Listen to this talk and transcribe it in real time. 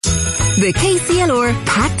The KCLR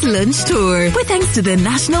Packed Lunch Tour. With thanks to the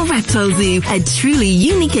National Reptile Zoo. A truly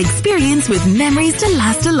unique experience with memories to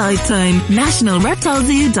last a lifetime.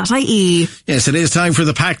 nationalreptilezoo.ie. Yes, it is time for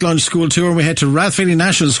the Packed Lunch School Tour. We head to Rathvilly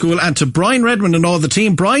National School and to Brian Redmond and all the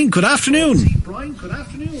team. Brian, good afternoon.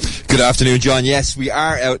 Good afternoon, John. Yes, we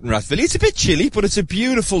are out in Rathvilly. It's a bit chilly, but it's a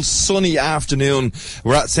beautiful sunny afternoon.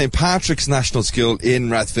 We're at St. Patrick's National School in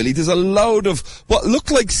Rathvilly. There's a load of what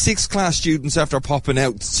look like 6th class students after popping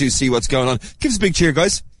out to see what's going on. Give us a big cheer,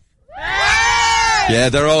 guys. Yeah,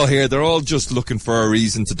 they're all here. They're all just looking for a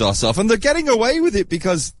reason to doss off. And they're getting away with it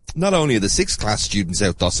because not only are the 6th class students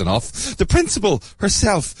out dossing off, the principal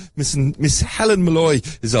herself, Miss Helen Malloy,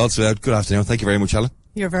 is also out. Good afternoon. Thank you very much, Helen.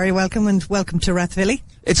 You're very welcome, and welcome to Rathvilly.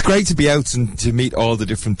 It's great to be out and to meet all the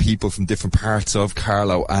different people from different parts of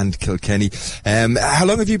Carlow and Kilkenny. How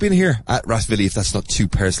long have you been here at Rathvilly, if that's not too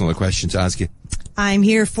personal a question to ask you? I'm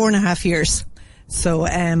here 4.5 years. So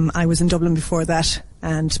I was in Dublin before that,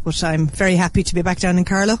 but I'm very happy to be back down in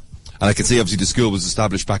Carlow. And I can see, obviously, the school was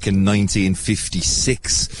established back in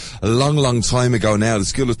 1956. A long, long time ago now. The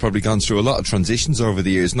school has probably gone through a lot of transitions over the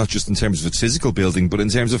years, not just in terms of its physical building, but in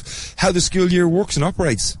terms of how the school year works and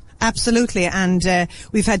operates. Absolutely, and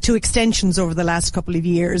we've had 2 extensions over the last couple of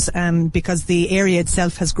years because the area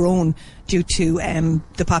itself has grown due to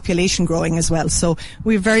the population growing as well. So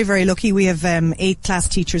we're very, very lucky. We have 8 class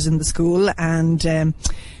teachers in the school, and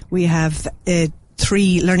we have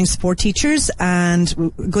 3 learning support teachers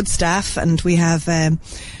and good staff, and we have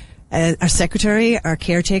our secretary, our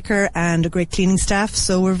caretaker, and a great cleaning staff.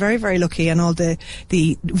 So we're very, very lucky, and all the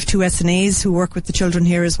 2 SNAs who work with the children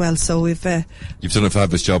here as well. So we've you've done a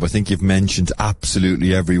fabulous job. I think you've mentioned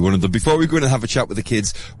absolutely every one of them. Before we go in and have a chat with the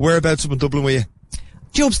kids, whereabouts up in Dublin were you?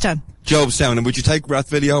 Jobstown. Jobstown. And would you take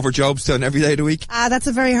Rathvilly over Jobstown every day of the week? That's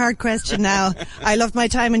a very hard question now. I loved my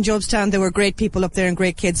time in Jobstown. There were great people up there and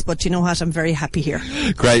great kids, but you know what? I'm very happy here.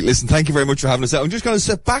 Great. Listen, thank you very much for having us out. I'm just going to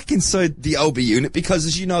sit back inside the OB unit because,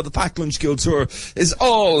 as you know, the Packed Lunch School Tour is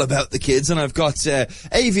all about the kids, and I've got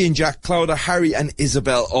Aoibheann, Jack, Clodagh, Harry and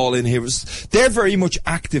Isobel all in here. They're very much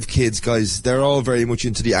active kids, guys. They're all very much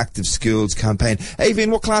into the Active Schools campaign.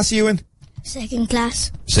 Aoibheann, what class are you in? 2nd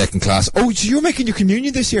class. 2nd class. Oh, so you're making your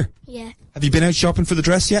communion this year? Yeah. Have you been out shopping for the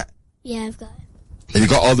dress yet? Yeah, I've got it. Have you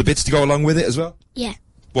got all the bits to go along with it as well? Yeah.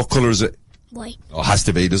 What colour is it? White. Oh, it has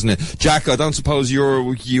to be, doesn't it? Jack, I don't suppose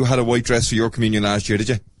you had a white dress for your communion last year, did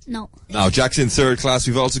you? No. No, Jack's in 3rd class.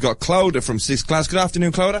 We've also got Clodagh from 6th class. Good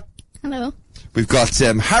afternoon, Clodagh. Hello. We've got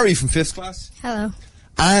Harry from 5th class. Hello.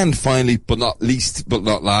 And finally, but not least, but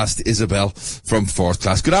not last, Isobel from 4th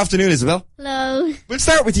class. Good afternoon, Isobel. Hello. We'll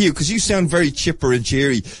start with you, because you sound very chipper and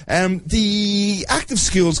cheery. The Active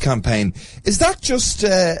Schools campaign, is that just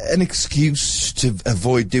an excuse to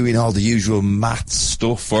avoid doing all the usual maths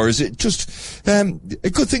stuff, or is it just a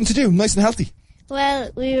good thing to do, nice and healthy?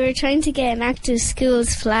 Well, we were trying to get an Active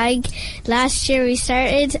Schools flag. Last year we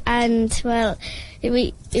started, and, well,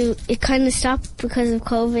 it kind of stopped because of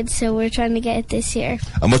COVID, so we're trying to get it this year.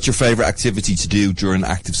 And what's your favourite activity to do during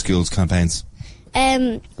Active Schools campaigns?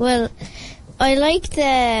 Well, I like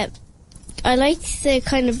the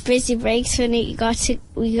kind of busy breaks when we got to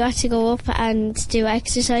go up and do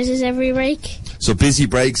exercises every break. So busy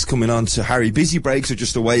breaks coming on to Harry. Busy breaks are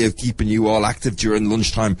just a way of keeping you all active during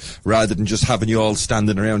lunchtime rather than just having you all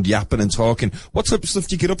standing around yapping and talking. What type of stuff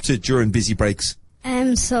do you get up to during busy breaks?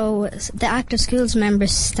 So the Active Schools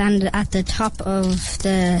members stand at the top of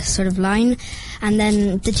the sort of line, and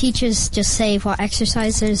then the teachers just say what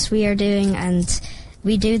exercises we are doing, and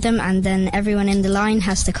we do them, and then everyone in the line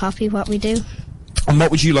has to copy what we do. And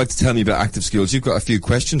what would you like to tell me about Active Schools? You've got a few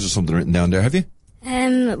questions or something written down there, have you?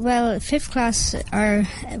 Well, 5th class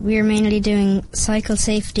we're mainly doing cycle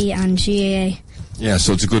safety and GAA. Yeah,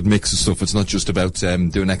 so it's a good mix of stuff. It's not just about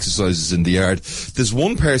doing exercises in the yard. There's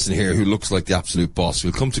one person here who looks like the absolute boss.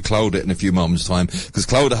 We'll come to Clodagh in a few moments' time, because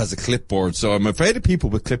Clodagh has a clipboard. So I'm afraid of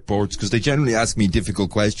people with clipboards, because they generally ask me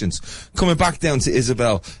difficult questions. Coming back down to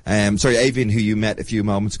Isobel, Aoibheann, who you met a few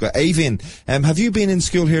moments ago. Aoibheann, have you been in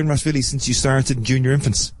school here in Rathvilly since you started in junior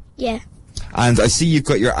infants? Yeah. And I see you've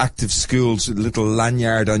got your Active Schools little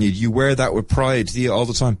lanyard on you. Do you wear that with pride, do you, all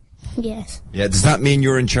the time? Yes. Yeah, does that mean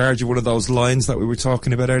you're in charge of one of those lines that we were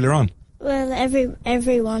talking about earlier on? Well,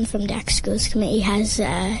 everyone from the Active Schools Committee has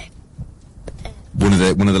one of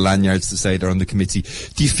the lanyards to say they're on the committee.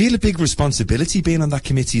 Do you feel a big responsibility being on that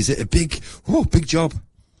committee? Is it a big job?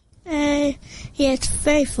 Yeah, it's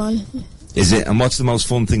very fun. Is it? And what's the most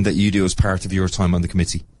fun thing that you do as part of your time on the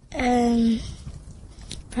committee?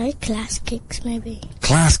 Probably class kicks, maybe.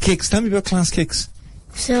 Class kicks? Tell me about class kicks.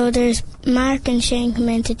 So there's Mark and Shane come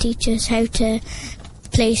in to teach us how to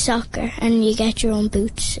play soccer, and you get your own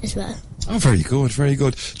boots as well. Oh, very good, very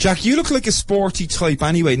good. Jack, you look like a sporty type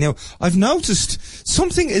anyway. Now, I've noticed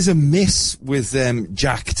something is amiss with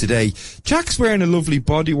Jack today. Jack's wearing a lovely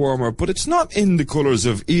body warmer, but it's not in the colours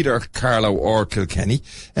of either Carlow or Kilkenny.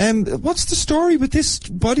 What's the story with this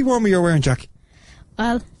body warmer you're wearing, Jack?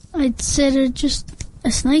 Well, I'd say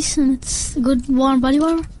it's nice and it's a good warm body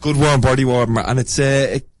warmer. Good warm body warmer, and it's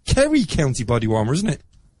a Kerry County body warmer, isn't it?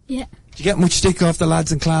 Yeah. Do you get much stick off the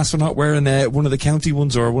lads in class for not wearing one of the county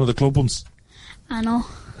ones or one of the club ones? I know.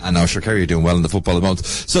 Sure, Kerry, you're doing well in the football at the moment.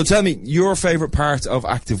 So tell me, your favourite part of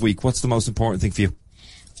Active Week, what's the most important thing for you?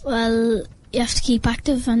 Well, you have to keep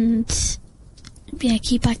active and get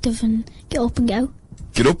up and get out.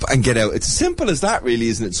 Get up and get out. It's as simple as that, really,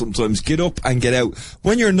 isn't it, sometimes? Get up and get out.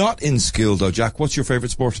 When you're not in school, though, Jack, what's your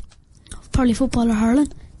favourite sport? Probably football or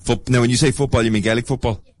hurling. Now, when you say football, you mean Gaelic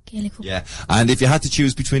football? Gaelic football. Yeah. And if you had to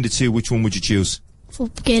choose between the two, which one would you choose?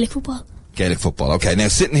 Gaelic football. Gaelic football. Okay, now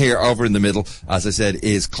sitting here over in the middle, as I said,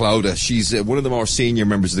 is Clodagh. She's one of the more senior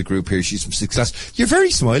members of the group here. She's from Success. You're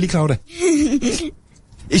very smiley, Clodagh.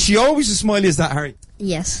 Is she always as smiley as that, Harry?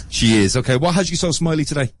 Yes. She is. Okay, what has you so smiley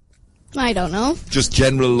today? I don't know. Just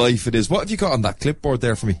general life it is. What have you got on that clipboard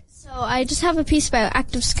there for me? So I just have a piece about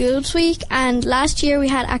Active Schools Week, and last year we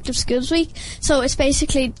had Active Schools Week, so it's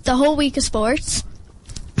basically the whole week of sports.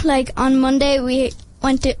 Like on Monday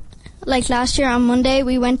last year on Monday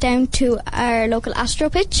we went down to our local Astro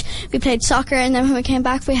pitch, we played soccer, and then when we came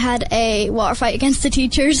back we had a water fight against the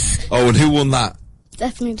teachers. Oh, and who won that?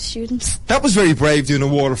 Definitely the students. That was very brave, doing a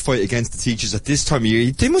water fight against the teachers at this time of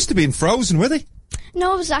year. They must have been frozen, were they?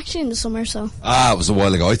 No, it was actually in the summer, so. It was a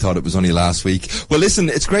while ago. I thought it was only last week. Well, listen,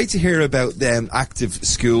 it's great to hear about active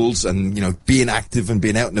schools and, being active and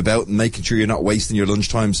being out and about and making sure you're not wasting your lunch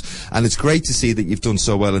times. And it's great to see that you've done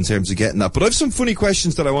so well in terms of getting that. But I have some funny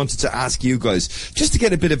questions that I wanted to ask you guys, just to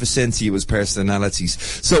get a bit of a sense of you as personalities.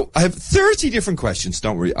 So I have 30 different questions.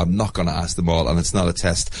 Don't worry, I'm not going to ask them all, and it's not a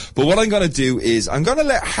test. But what I'm going to do is I'm going to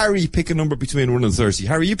let Harry pick a number between 1 and 30.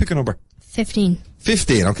 Harry, you pick a number. 15.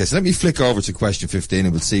 15. Okay, so let me flick over to question 15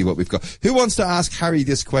 and we'll see what we've got. Who wants to ask Harry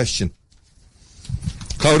this question?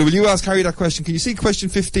 Clodagh, will you ask Harry that question? Can you see question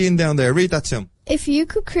 15 down there? Read that to him. If you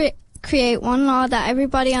could create one law that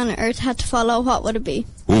everybody on Earth had to follow, what would it be?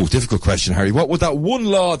 Oh, difficult question, Harry. What would that one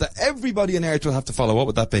law that everybody on Earth will have to follow, what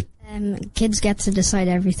would that be? Kids get to decide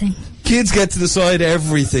everything. Kids get to decide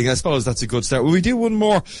everything. I suppose that's a good start. Will we do one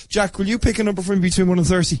more? Jack, will you pick a number for me between 1 and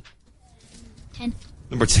 30? 10.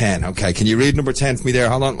 Number 10, okay. Can you read number 10 for me there?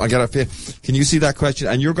 Hold on, I'll get up here. Can you see that question?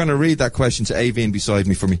 And you're going to read that question to Aoibheann beside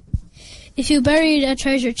me for me. If you buried a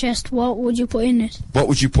treasure chest, what would you put in it? What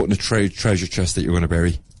would you put in a treasure chest that you're going to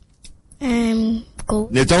bury?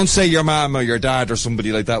 Gold. Now, don't say your mum or your dad or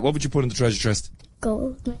somebody like that. What would you put in the treasure chest?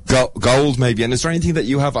 Gold. Gold, maybe. And is there anything that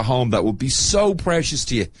you have at home that would be so precious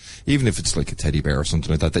to you, even if it's like a teddy bear or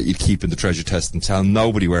something like that, that you'd keep in the treasure chest and tell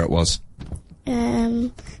nobody where it was?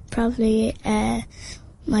 Probably,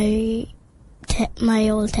 my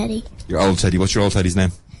old teddy. Your old teddy. What's your old teddy's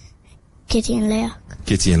name? Kitty and Leah.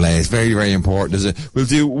 Kitty and Leah. It's very, very important, is it? We'll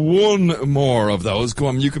do one more of those. Go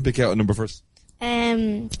on, you can pick out a number first.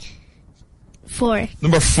 4.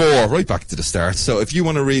 Number 4, right back to the start. So if you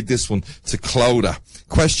want to read this one to Clodagh.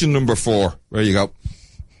 Question number 4. There you go.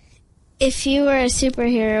 If you were a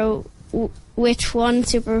superhero, which one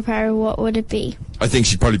superpower, what would it be? I think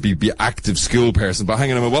she'd probably be active school person. But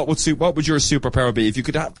hang on a minute, what would your superpower be if you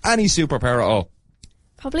could have any superpower at all?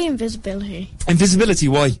 Probably invisibility. Invisibility,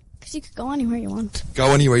 why? Because you could go anywhere you want.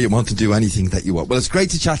 Go anywhere you want to do anything that you want. Well, it's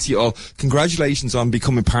great to chat to you all. Congratulations on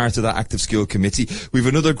becoming part of that active school committee. We've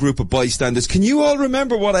another group of bystanders. Can you all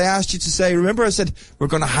remember what I asked you to say? Remember I said we're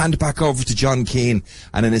going to hand back over to John Keane.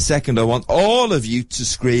 And in a second I want all of you to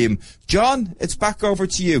scream, John, it's back over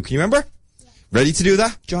to you. Can you remember? Yeah. Ready to do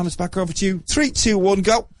that? John, it's back over to you. 3, 2, 1,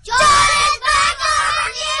 go. John!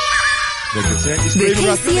 The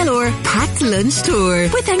KCLR Packed Lunch Tour,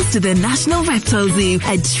 with thanks to the National Reptile Zoo,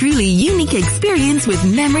 a truly unique experience with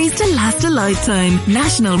memories to last a lifetime.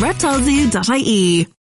 NationalReptileZoo.ie